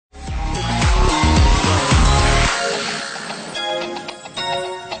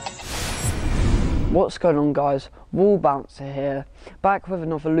What's going on, guys? Bouncer here, back with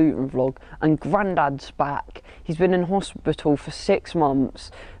another Luton vlog, and Grandad's back. He's been in hospital for 6 months,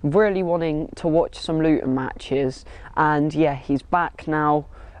 really wanting to watch some Luton matches, and yeah, he's back now.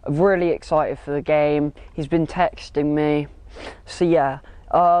 Really excited for the game. He's been texting me. So yeah,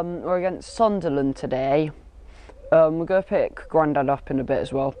 we're against Sunderland today. We're going to pick Grandad up in a bit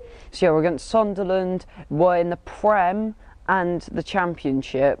as well. So yeah, we're against Sunderland. We're in the Prem and the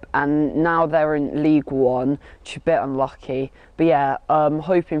Championship, and now they're in League One, which is a bit unlucky. But yeah,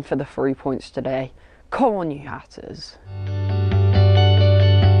 hoping for the 3 points today. Come on, you Hatters.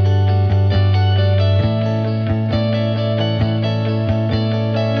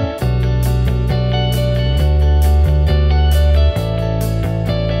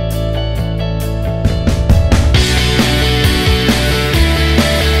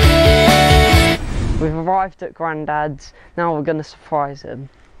 We've arrived at Grandad's. Now we're going to surprise him.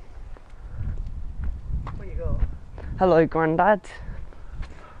 What you got? Hello, Grandad.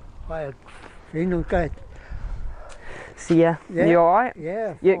 Hi, feeling good. So yeah, you alright?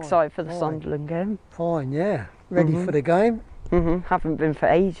 Yeah. You excited for the Sunderland game? Fine, yeah. Ready for the game? Haven't been for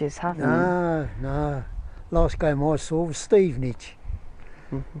ages, haven't you? No. Last game I saw was Stevenage.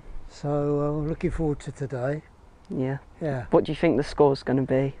 So I'm looking forward to today. Yeah. Yeah. What do you think the score's going to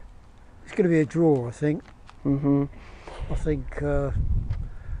be? It's going to be a draw, I think. I think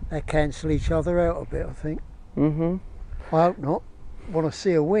they cancel each other out a bit, I think. I hope not. Want to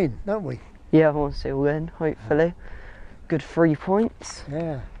see a win, don't we? Yeah, I want to see a win, hopefully. Good 3 points.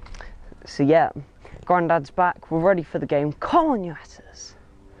 Yeah. So yeah, Grandad's back. We're ready for the game. Come on, you Hatters.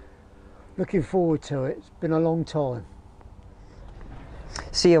 Looking forward to it. It's been a long time.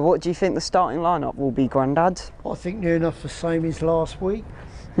 So yeah, what do you think the starting lineup will be, Grandad? I think near enough the same as last week.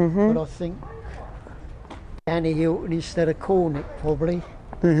 But I think Danny Hilton instead of Cornick, probably.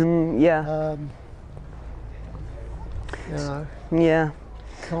 Yeah. You know, Yeah.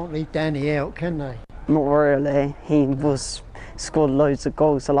 can't leave Danny out, can they? Not really. He scored loads of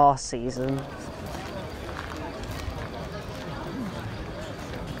goals last season.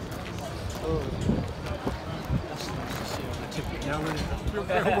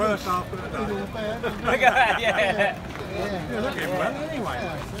 Worse after the day. Yeah, look at him well anyway.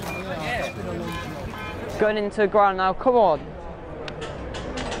 Going into the ground now, come on.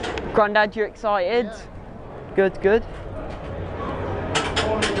 Grandad, you excited? Yeah. Good, good.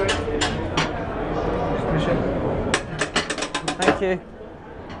 Thank you.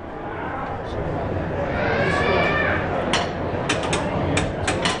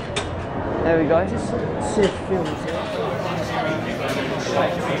 There we go. See if Phil's here.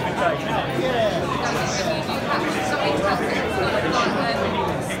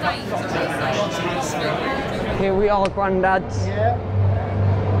 Here we are, Grandad. Yeah.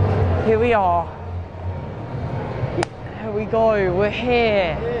 Here we are. Here we go. We're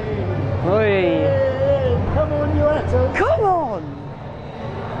here. Hey, come on, you Hatters. Come on.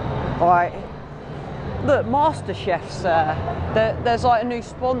 All right. Look, MasterChef's there. There's like a new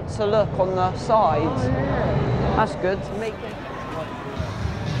sponsor look on the side. Oh, yeah. That's good. Make it.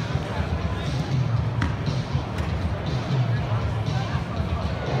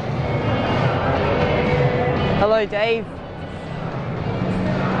 Hello, Dave.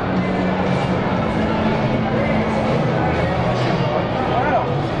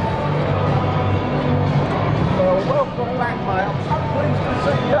 Welcome back, mate. I'm so pleased to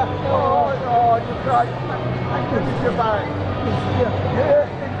see you. Oh, you're great. Thank you for your bag. Yeah,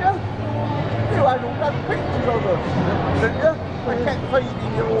 did you? You had all those pictures of them, didn't you? They kept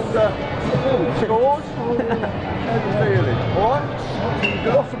feeding you all the scores. How's you feeling? All right? You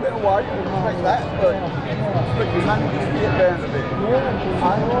lost a bit of weight, I didn't expect that, but you managed to get down a bit.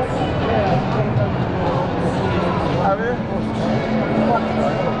 Have you? Oh,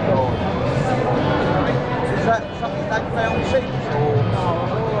 God. Is that something they found since, or? No,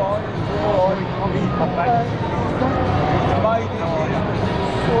 alright.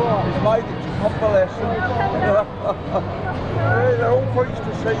 He's made it to convalescent. Yeah, they're all pleased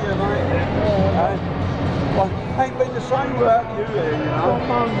to see you, mate. Well, it ain't been the same without you here, you know.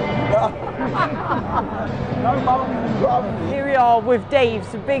 No moans. Here we are with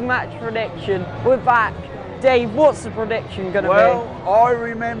Dave's big match prediction. We're back. Dave, what's the prediction going to be? Well, I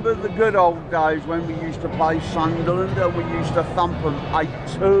remember the good old days when we used to play Sunderland and we used to thump them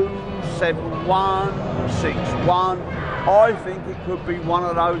 8-2, 7-1, 6-1. I think it could be one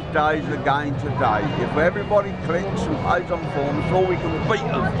of those days again today. If everybody clicks and plays on form, I'm sure we can beat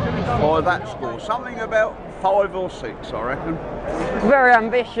them by that score. Something about 5 or 6, I reckon. Very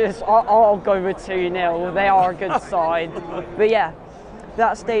ambitious. I'll go with 2-0. They are a good side. But yeah,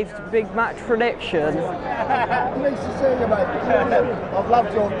 That's Dave's big match prediction. Nice to see you, mate. I've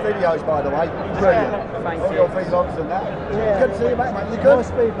loved your videos, by the way. Brilliant. Thank All you. your vlogs and that. Yeah. Good to see you, mate. You good? Nice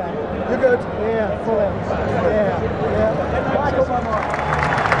to be back. You good? Yeah, full out. Yeah. Back on my mind.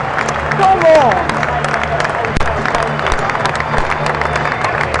 Come on!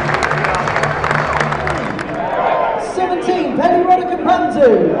 17, Penny Roddick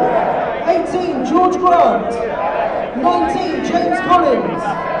Pantu. 18, George Grant. 19, James Collins.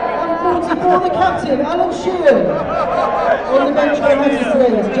 And 44, the captain, Alan Sheehan. On the bench for the matches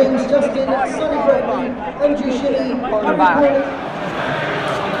today is James Justin, Sonny Bradley, Andrew Shilley, Harry Cornick.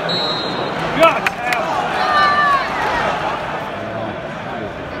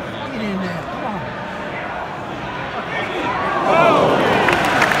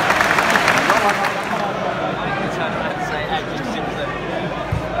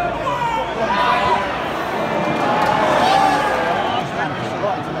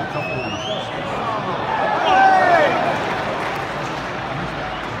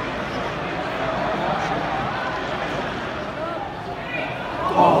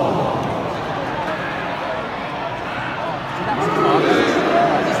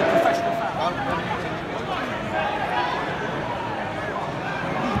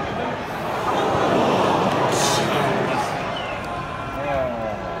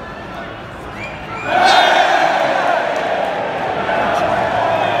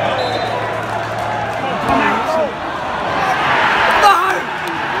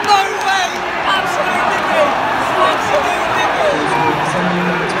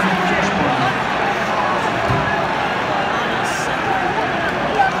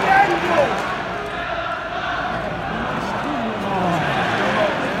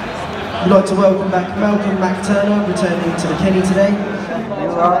 We'd like to welcome back Malcolm McTurner, returning to the Kenny today.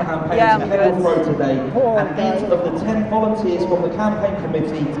 Yeah, I'm good. Throw today, and 8 of the 10 volunteers from the campaign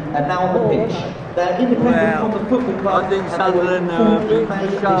committee are now on the pitch. They're independent from the football club, and they were Sunderland formed in May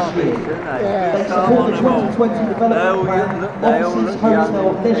this year. They support the 2020 development plan, offices,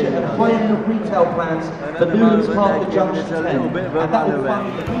 hotel, leisure and high-end retail plans for Newlands Park and Junction 10, and that will fund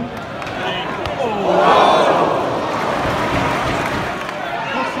the...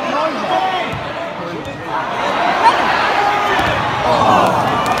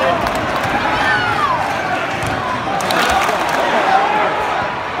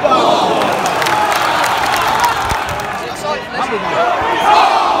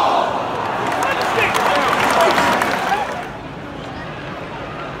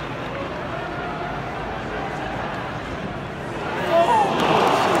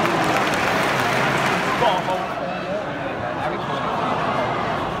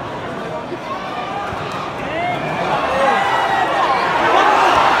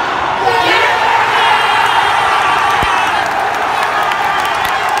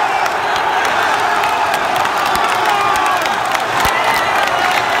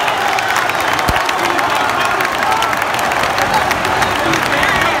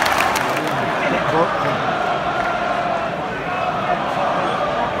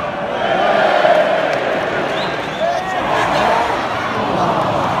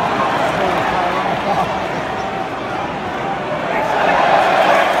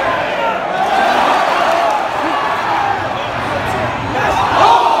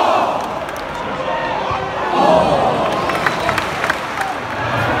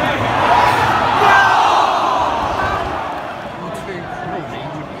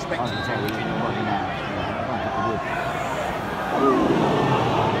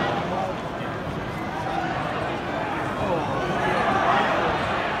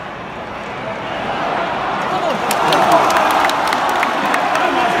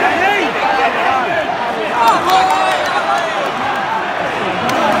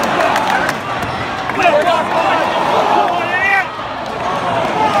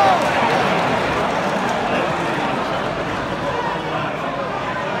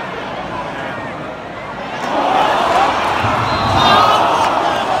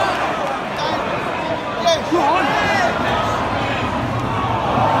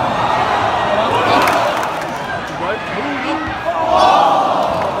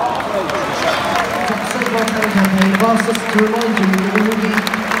 Asked us to remind you that there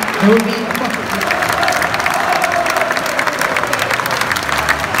will be a bucket.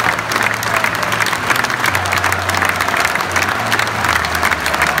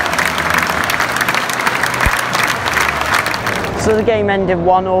 So the game ended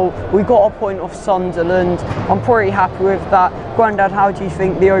 1-0. We got a point off Sunderland. I'm pretty happy with that. Grandad, how do you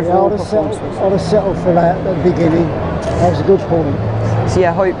think the overall performance was? I'd have settled for that at the beginning. That was a good point. So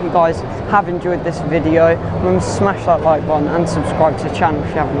yeah, hope you guys have enjoyed this video. Remember to smash that like button and subscribe to the channel if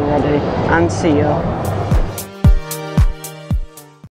you haven't already, and see ya.